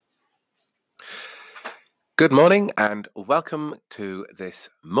Good morning and welcome to this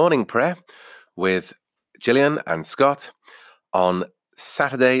morning prayer with Gillian and Scott on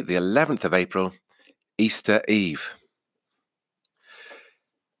Saturday, the 11th of April, Easter Eve.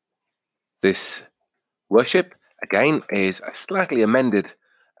 This worship, again, is a slightly amended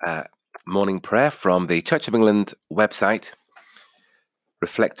morning prayer from the Church of England website,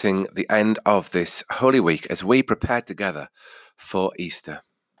 reflecting the end of this Holy Week as we prepare together for Easter.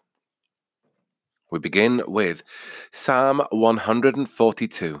 We begin with Psalm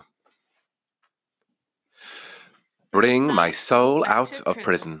 142. Bring my soul out of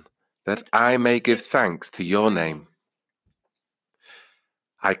prison, that I may give thanks to your name.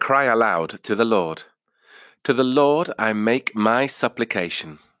 I cry aloud to the Lord. To the Lord I make my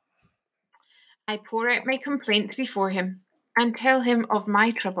supplication. I pour out my complaint before him and tell him of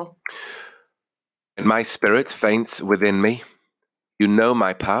my trouble. When my spirit faints within me, you know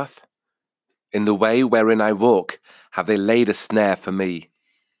my path. In the way wherein I walk, have they laid a snare for me.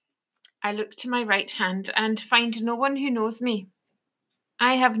 I look to my right hand and find no one who knows me.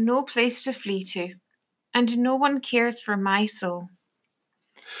 I have no place to flee to, and no one cares for my soul.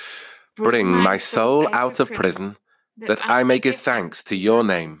 Bring my soul out of prison, that I may give thanks to your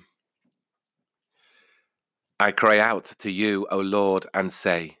name. I cry out to you, O Lord, and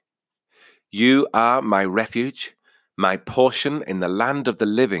say, you are my refuge, my portion in the land of the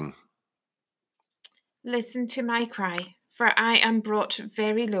living. Listen to my cry, for I am brought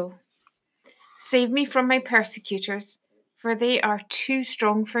very low. Save me from my persecutors, for they are too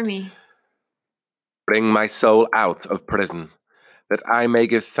strong for me. Bring my soul out of prison, that I may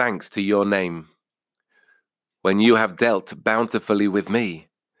give thanks to your name. When you have dealt bountifully with me,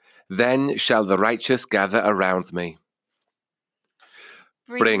 then shall the righteous gather around me.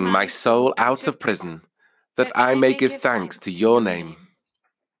 Bring my soul out of prison, that I may give thanks to your name.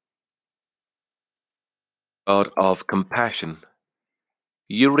 God of compassion,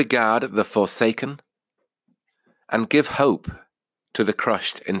 you regard the forsaken and give hope to the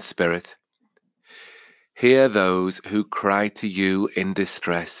crushed in spirit. Hear those who cry to you in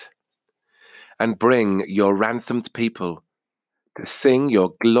distress, and bring your ransomed people to sing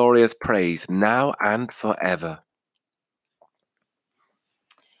your glorious praise now and forever.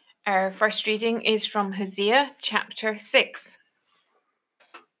 Our first reading is from Hosea chapter 6.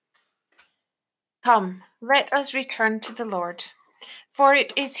 Come, let us return to the Lord, for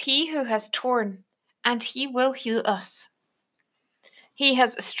it is he who has torn, and he will heal us. He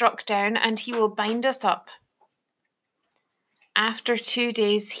has struck down, and he will bind us up. After 2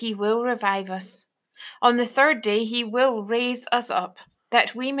 days he will revive us. On the third day he will raise us up,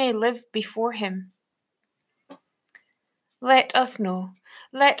 that we may live before him. Let us know,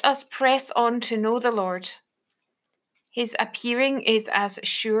 let us press on to know the Lord. His appearing is as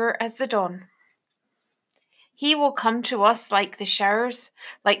sure as the dawn. He will come to us like the showers,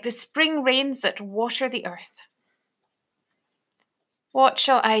 like the spring rains that water the earth. What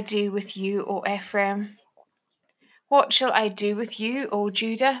shall I do with you, O Ephraim? What shall I do with you, O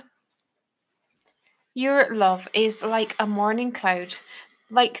Judah? Your love is like a morning cloud,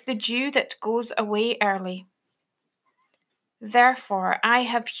 like the dew that goes away early. Therefore I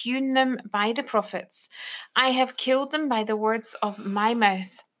have hewn them by the prophets, I have killed them by the words of my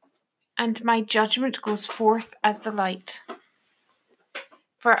mouth, and my judgment goes forth as the light.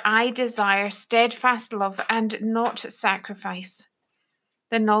 For I desire steadfast love and not sacrifice,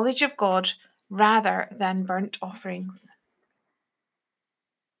 the knowledge of God rather than burnt offerings.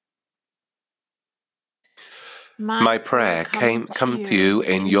 My prayer come to you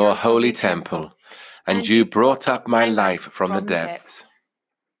in your holy temple, and you brought up my life from the depths.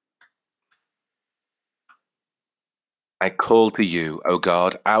 I called to you, O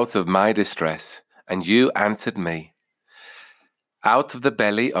God, out of my distress, and you answered me. Out of the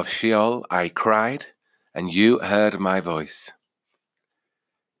belly of Sheol I cried, and you heard my voice.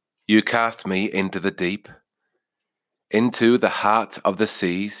 You cast me into the deep, into the heart of the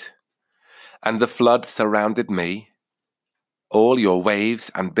seas, and the flood surrounded me. All your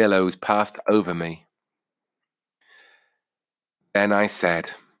waves and billows passed over me. Then I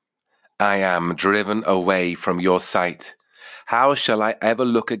said, I am driven away from your sight. How shall I ever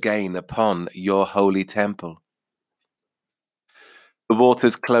look again upon your holy temple? The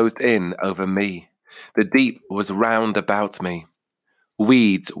waters closed in over me. The deep was round about me.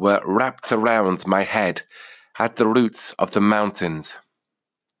 Weeds were wrapped around my head at the roots of the mountains.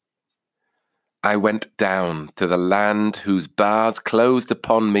 I went down to the land whose bars closed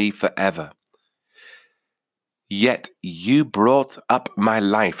upon me forever. Yet you brought up my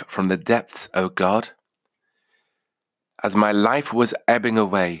life from the depths, O God. As my life was ebbing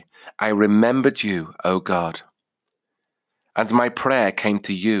away, I remembered you, O God. And my prayer came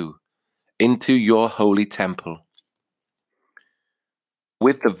to you, into your holy temple.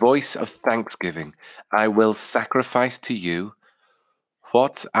 With the voice of thanksgiving, I will sacrifice to you.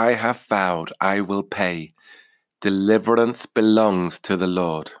 What I have vowed, I will pay. Deliverance belongs to the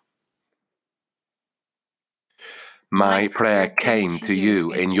Lord. My prayer came to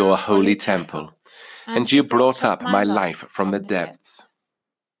you in your holy temple, and you brought up my life from the depths.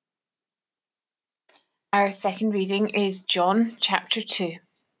 Our second reading is John chapter 2.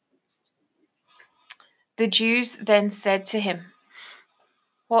 The Jews then said to him,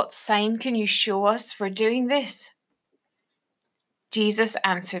 "What sign can you show us for doing this?" Jesus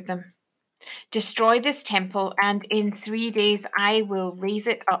answered them, "Destroy this temple, and in 3 days I will raise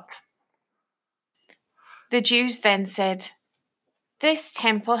it up." The Jews then said, "This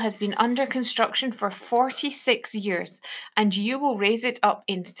temple has been under construction for 46 years, and you will raise it up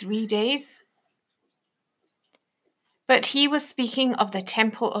in 3 days?" But he was speaking of the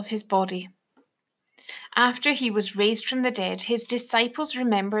temple of his body. After he was raised from the dead, his disciples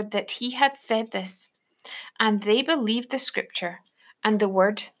remembered that he had said this, and they believed the scripture and the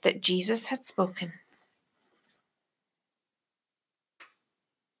word that Jesus had spoken.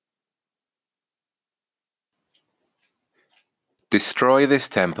 Destroy this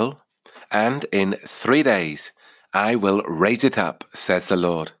temple, and in 3 days I will raise it up, says the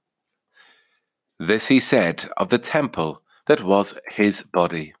Lord. This he said of the temple that was his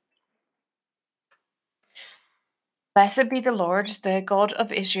body. Blessed be the Lord, the God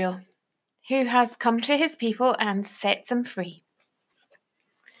of Israel, who has come to his people and set them free.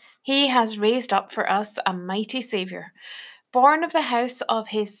 He has raised up for us a mighty Saviour, born of the house of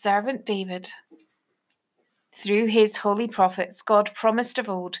his servant David. Through his holy prophets, God promised of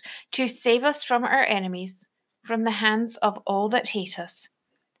old to save us from our enemies, from the hands of all that hate us,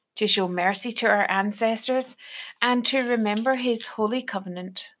 to show mercy to our ancestors, and to remember his holy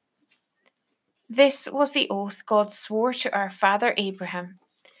covenant. This was the oath God swore to our father Abraham,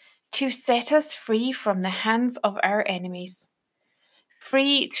 to set us free from the hands of our enemies,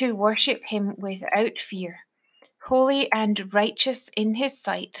 free to worship him without fear, holy and righteous in his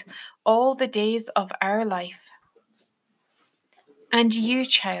sight all the days of our life. And you,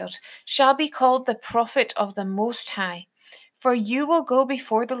 child, shall be called the prophet of the Most High, for you will go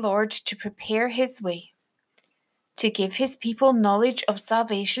before the Lord to prepare his way, to give his people knowledge of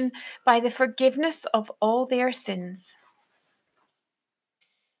salvation by the forgiveness of all their sins.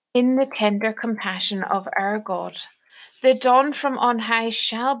 In the tender compassion of our God, the dawn from on high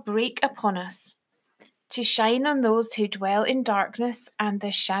shall break upon us, to shine on those who dwell in darkness and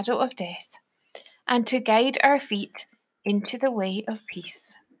the shadow of death, and to guide our feet into the way of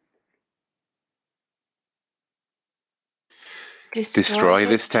peace. Destroy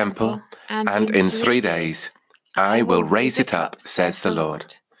this temple, and in 3 days I will raise it up, says the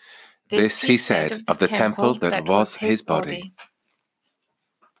Lord. This he said of the temple that was his body.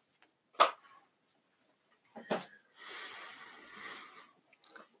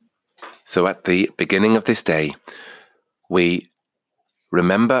 So at the beginning of this day, we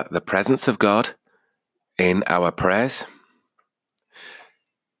remember the presence of God in our prayers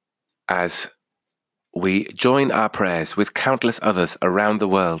as we join our prayers with countless others around the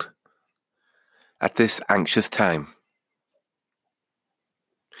world at this anxious time.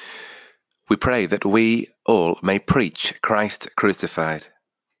 We pray that we all may preach Christ crucified,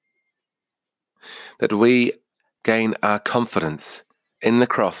 that we gain our confidence in the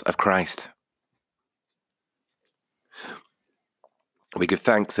cross of Christ. We give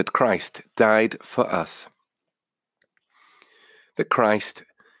thanks that Christ died for us, that Christ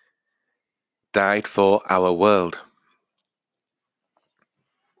died for our world.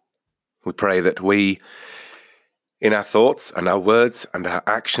 We pray that we, in our thoughts and our words and our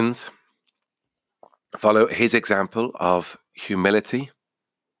actions, follow his example of humility,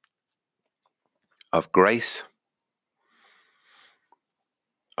 of grace,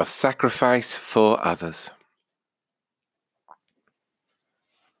 of sacrifice for others.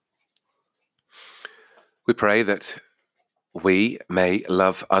 We pray that we may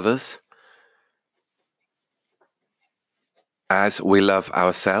love others as we love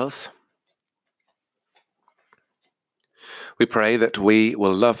ourselves. We pray that we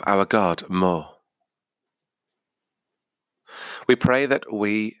will love our God more. We pray that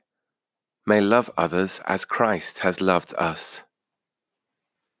we may love others as Christ has loved us.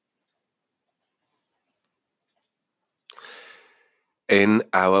 In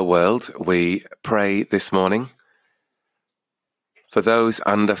our world, we pray this morning for those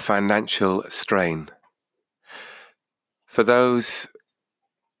under financial strain, For those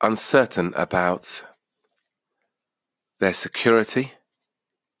uncertain about their security,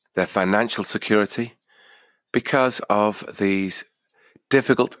 their financial security, because of these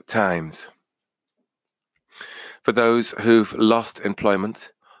difficult times. For those who've lost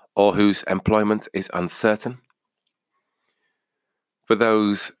employment or whose employment is uncertain. For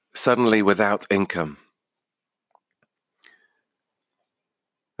those suddenly without income.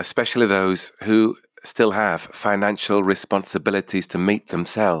 Especially those who still have financial responsibilities to meet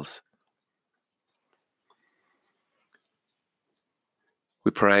themselves. We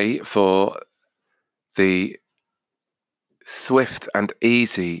pray for the swift and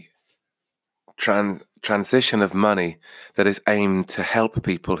easy transition of money that is aimed to help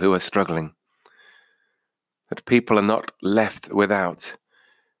people who are struggling. That people are not left without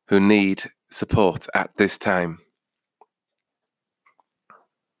who need support at this time.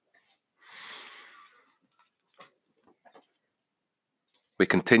 We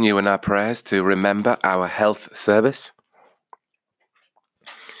continue in our prayers to remember our health service.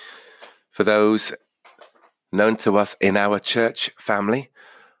 For those known to us in our church family,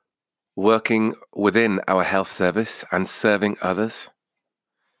 working within our health service and serving others.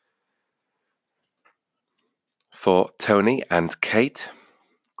 For Tony and Kate,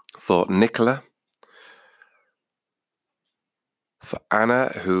 for Nicola, for Anna,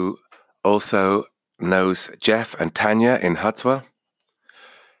 who also knows Jeff and Tanya in Hudswell,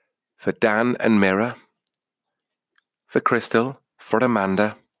 for Dan and Mira, for Crystal, for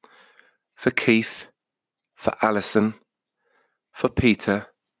Amanda, for Keith, for Alison, for Peter,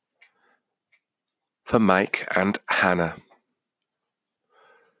 for Mike and Hannah.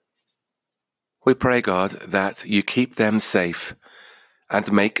 We pray, God, that you keep them safe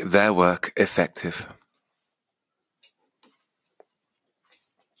and make their work effective.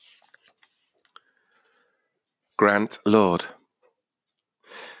 Grant, Lord,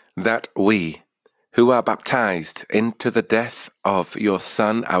 that we, who are baptized into the death of your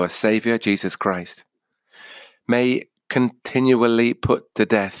Son, our Saviour, Jesus Christ, may continually put to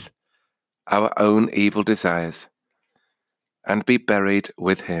death our own evil desires and be buried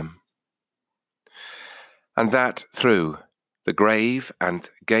with him. And that through the grave and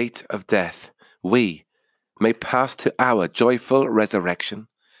gate of death, we may pass to our joyful resurrection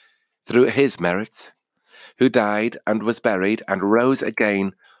through his merits, who died and was buried and rose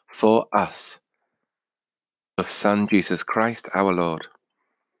again for us. Your Son, Jesus Christ, our Lord.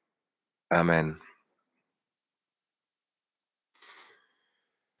 Amen.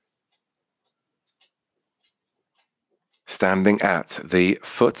 Standing at the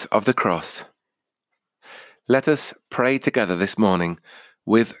foot of the cross, let us pray together this morning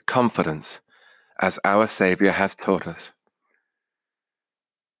with confidence, as our Saviour has taught us.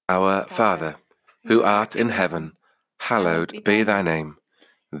 Our Father, who art in heaven, hallowed be thy name.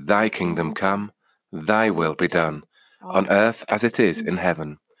 Thy kingdom come, thy will be done, on earth as it is in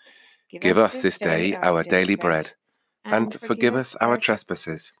heaven. Give us this day our daily bread, and forgive us our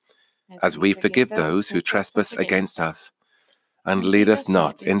trespasses, as we forgive those who trespass against us. And lead us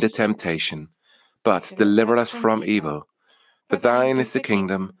not into temptation, but deliver us from evil. For thine is the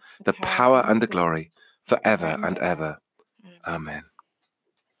kingdom, the power, and the glory, for ever and ever. Amen.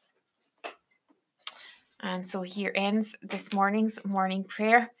 And so here ends this morning's morning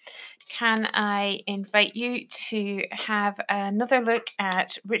prayer. Can I invite you to have another look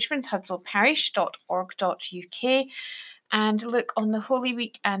at richmondhudswellparish.org.uk and look on the Holy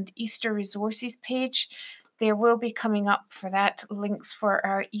Week and Easter resources page. There will be coming up for that links for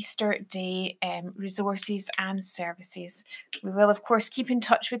our Easter Day resources and services. We will, of course, keep in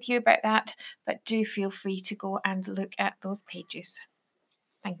touch with you about that, but do feel free to go and look at those pages.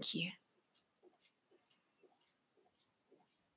 Thank you.